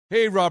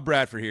Hey, Rob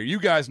Bradford here.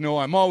 You guys know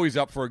I'm always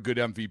up for a good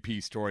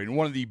MVP story, and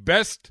one of the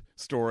best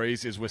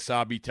stories is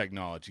Wasabi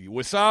Technology.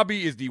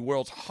 Wasabi is the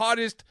world's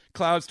hottest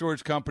cloud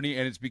storage company,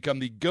 and it's become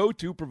the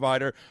go-to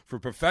provider for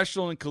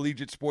professional and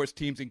collegiate sports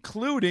teams,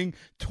 including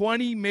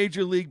 20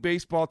 Major League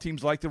Baseball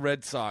teams like the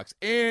Red Sox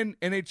and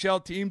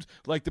NHL teams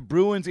like the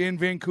Bruins and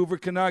Vancouver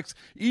Canucks.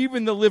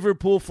 Even the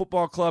Liverpool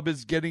Football Club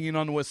is getting in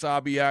on the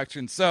Wasabi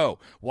action. So,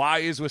 why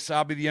is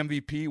Wasabi the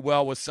MVP?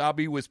 Well,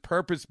 Wasabi was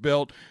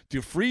purpose-built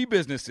to free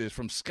businesses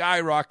from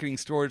skyrocketing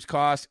storage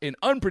costs and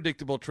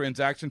unpredictable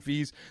transaction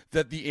fees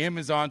that the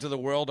Amazons of the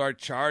world are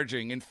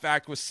charging. In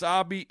fact,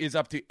 Wasabi is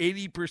up to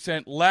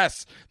 80%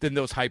 less than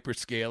those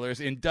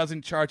hyperscalers and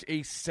doesn't charge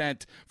a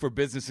cent for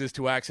businesses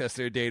to access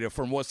their data.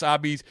 From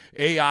Wasabi's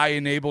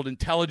AI-enabled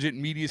intelligent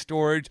media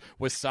storage,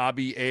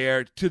 Wasabi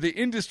Air, to the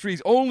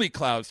industry's only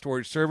cloud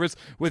storage service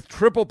with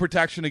triple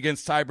protection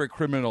against cyber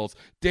criminals,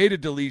 data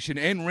deletion,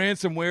 and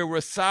ransomware,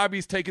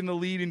 Wasabi's taken the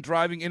lead in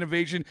driving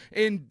innovation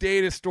in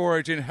data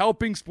storage and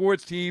helping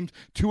sports teams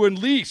to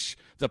unleash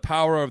the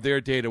power of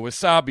their data.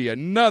 Wasabi,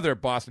 another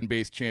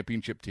Boston-based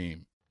championship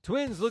team.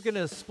 Twins looking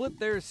to split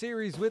their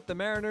series with the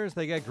Mariners.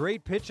 They got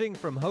great pitching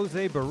from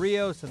Jose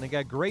Barrios, and they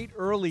got great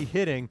early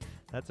hitting.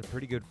 That's a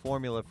pretty good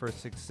formula for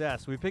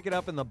success. We pick it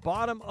up in the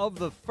bottom of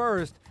the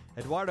first.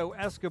 Eduardo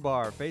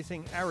Escobar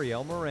facing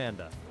Ariel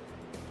Miranda.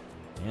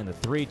 And the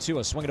 3-2,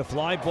 a swing and a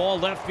fly ball,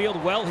 left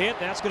field, well hit.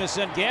 That's going to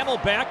send Gamble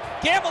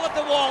back. Gamble at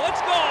the wall,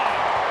 it's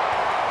gone!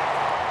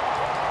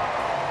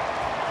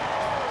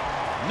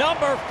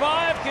 Number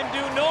 5 can do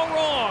no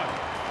wrong.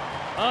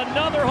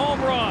 Another home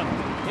run,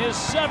 his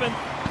 7th,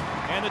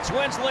 and the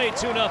Twins lead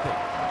 2-0.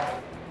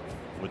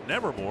 With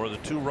never more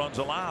than 2 runs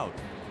allowed.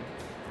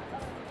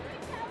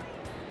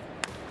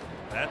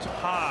 That's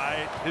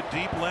high to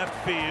deep left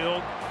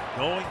field.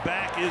 Going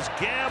back is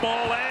Gamble,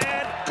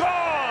 and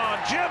gone!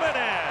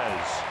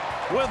 Jimenez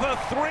with a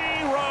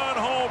 3-run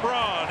home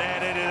run,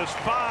 and it is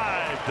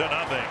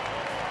 5-0.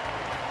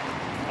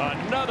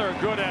 Another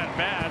good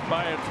at-bat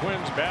by a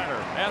Twins batter.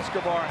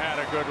 Escobar had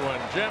a good one.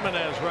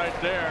 Jimenez right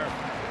there.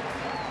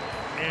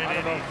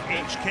 And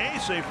in each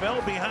case, they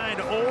fell behind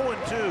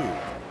 0-2.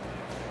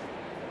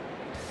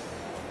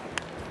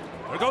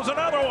 There goes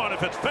another one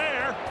if it's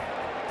fair.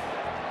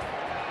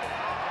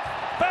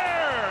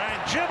 Fair,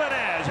 and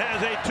Jimenez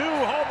has a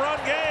 2-home run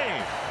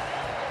game.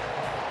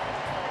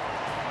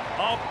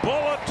 A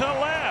bullet to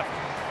left.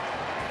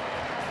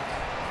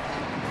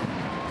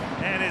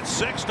 And it's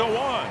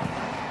 6-1.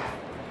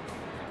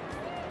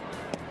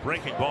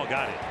 Breaking ball,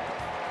 got it.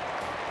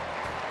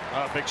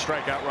 Big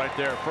strikeout right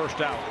there.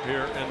 First out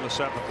here in the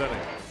 7th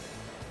inning.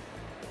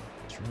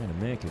 Trying to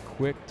make a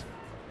quick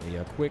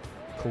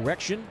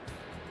correction.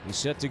 He's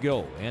set to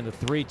go. And the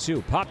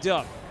 3-2 popped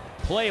up.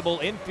 Playable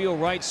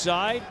infield right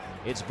side.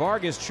 It's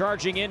Vargas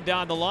charging in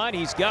down the line.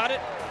 He's got it.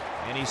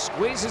 And he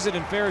squeezes it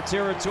in fair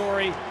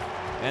territory.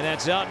 And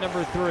that's out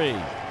number 3.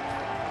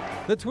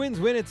 The Twins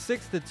win at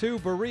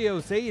 6-2.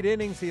 Barrios 8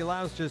 innings. He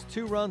allows just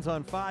 2 runs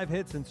on 5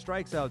 hits and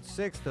strikes out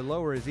 6 to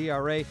lower his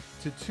ERA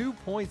to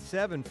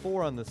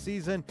 2.74 on the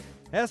season.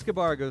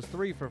 Escobar goes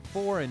 3 for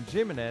 4, and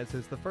Jimenez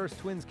is the first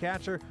Twins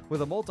catcher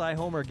with a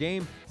multi-homer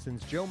game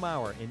since Joe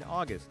Mauer in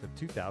August of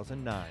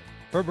 2009.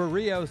 For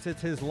Barrios,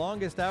 it's his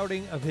longest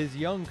outing of his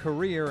young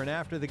career, and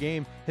after the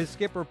game, his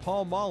skipper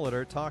Paul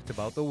Molitor talked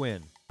about the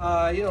win.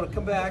 To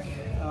come back,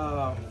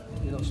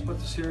 split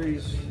the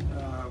series,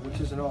 which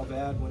isn't all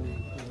bad when you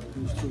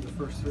lose 2 of the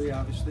first 3,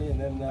 obviously,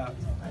 and then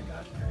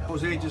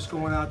Jose just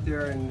going out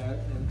there and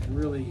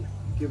really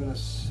giving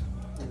us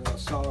a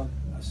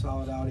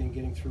solid outing,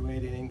 getting through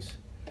 8 innings.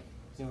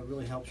 It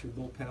really helps your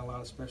bullpen a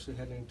lot, especially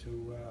heading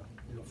into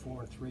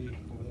 4 and 3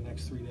 over the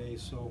next 3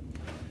 days. So,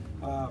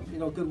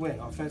 good win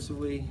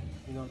offensively.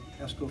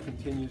 Esco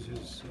continues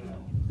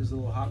his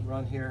little hot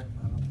run here.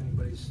 I don't know if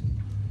anybody's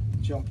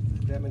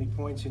jumped that many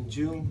points in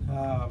June,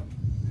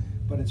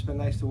 but it's been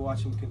nice to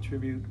watch him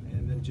contribute.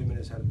 And then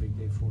Jimenez had a big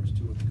day for us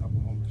too with a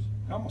couple homers.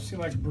 It almost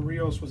seemed like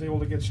Barrios was able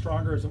to get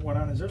stronger as it went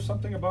on. Is there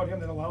something about him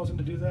that allows him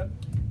to do that?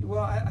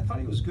 Well, I thought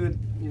he was good.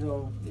 He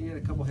had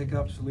a couple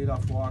hiccups, a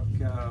leadoff walk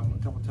a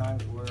couple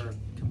times where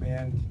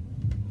command,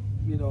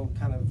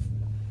 kind of,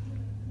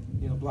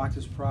 blocked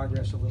his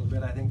progress a little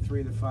bit. I think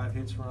 3 of the 5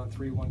 hits were on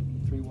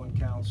 3-1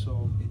 counts.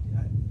 So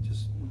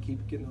we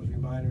keep getting those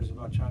reminders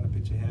about trying to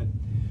pitch ahead.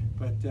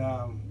 But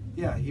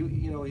he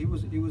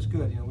was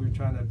good. We were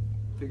trying to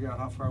figure out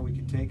how far we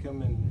could take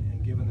him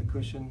and give him the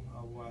cushion.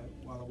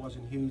 While it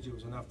wasn't huge, it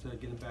was enough to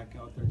get him back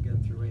out there and get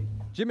him through 8.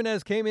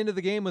 Jimenez came into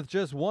the game with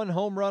just 1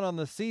 home run on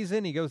the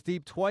season. He goes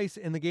deep twice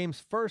in the game's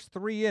first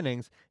 3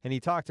 innings, and he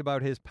talked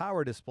about his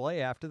power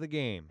display after the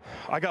game.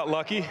 I got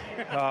lucky,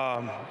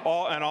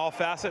 all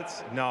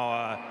facets.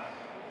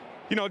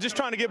 Just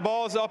trying to get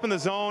balls up in the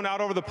zone,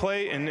 out over the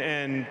plate,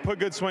 and put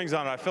good swings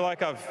on it. I feel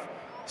like I've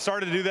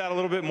started to do that a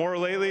little bit more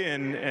lately,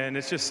 and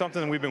it's just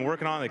something that we've been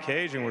working on in the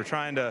cage, and we're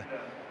trying to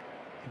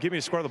get me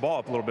to square the ball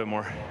up a little bit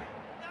more.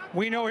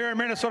 We know here in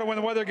Minnesota when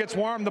the weather gets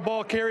warm, the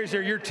ball carries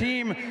here. Your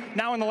team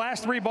now in the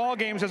last 3 ball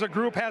games as a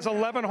group has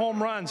 11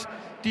 home runs.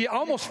 Do you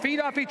almost feed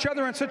off each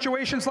other in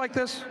situations like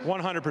this?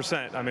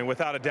 100%. I mean,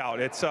 without a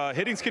doubt. It's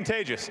hitting's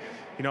contagious.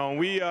 You know, and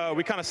we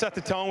kind of set the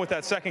tone with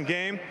that second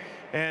game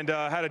and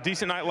had a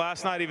decent night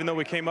last night, even though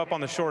we came up on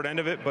the short end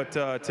of it. But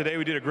today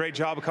we did a great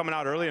job of coming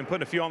out early and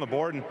putting a few on the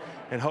board,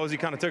 and Hosey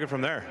kind of took it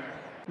from there.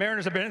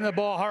 Mariners have been hitting the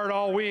ball hard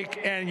all week,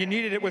 and you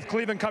needed it with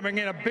Cleveland coming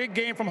in. A big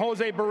game from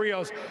Jose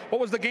Barrios. What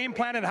was the game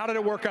plan, and how did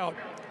it work out?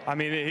 I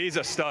mean, he's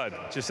a stud,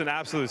 just an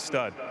absolute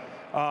stud.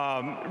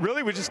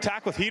 Really, we just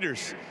tack with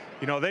heaters.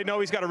 You know, they know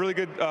he's got a really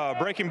good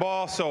breaking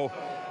ball, so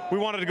we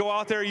wanted to go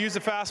out there, use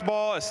the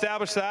fastball,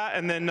 establish that,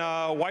 and then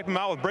wipe him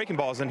out with breaking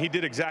balls, and he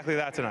did exactly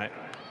that tonight.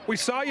 We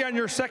saw you on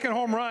your second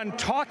home run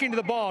talking to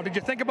the ball. Did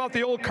you think about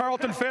the old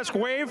Carlton Fisk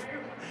wave?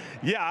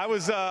 Yeah, I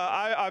was.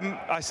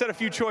 I said a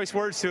few choice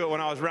words to it when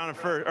I was running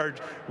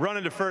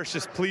to first.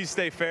 Just please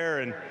stay fair,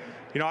 and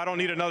you know I don't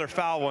need another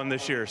foul one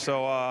this year,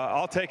 so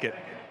I'll take it.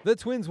 The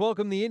Twins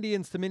welcome the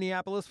Indians to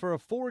Minneapolis for a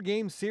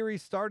 4-game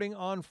series starting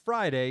on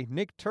Friday.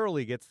 Nick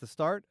Turley gets the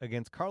start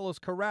against Carlos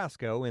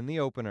Carrasco in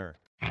the opener.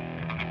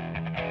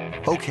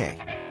 Okay,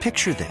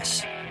 picture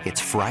this.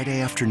 It's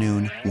Friday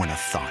afternoon when a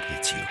thought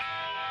hits you.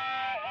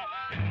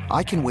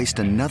 I can waste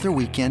another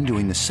weekend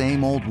doing the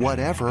same old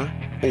whatever,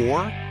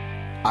 or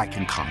I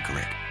can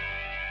conquer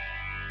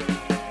it.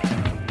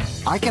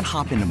 I can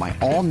hop into my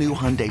all-new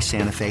Hyundai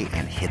Santa Fe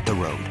and hit the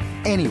road.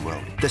 Any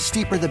road. The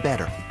steeper, the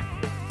better.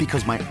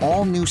 Because my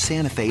all-new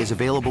Santa Fe is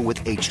available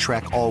with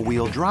H-Track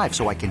all-wheel drive,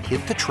 so I can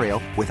hit the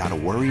trail without a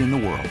worry in the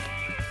world.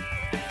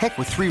 Heck,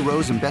 with 3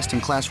 rows and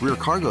best-in-class rear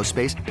cargo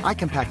space, I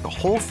can pack the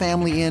whole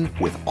family in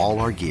with all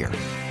our gear.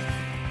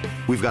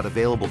 We've got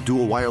available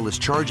dual wireless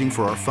charging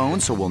for our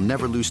phones, so we'll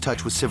never lose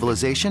touch with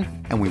civilization,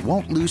 and we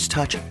won't lose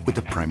touch with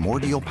the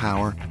primordial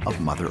power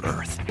of Mother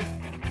Earth.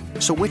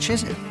 So which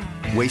is it?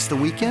 Waste the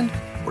weekend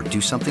or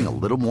do something a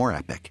little more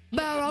epic?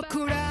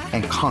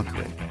 And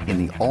conquer it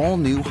in the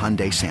all-new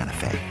Hyundai Santa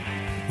Fe.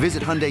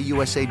 Visit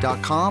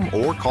HyundaiUSA.com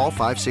or call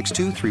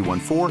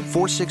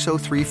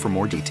 562-314-4603 for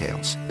more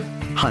details.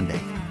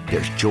 Hyundai,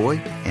 there's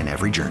joy in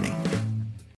every journey.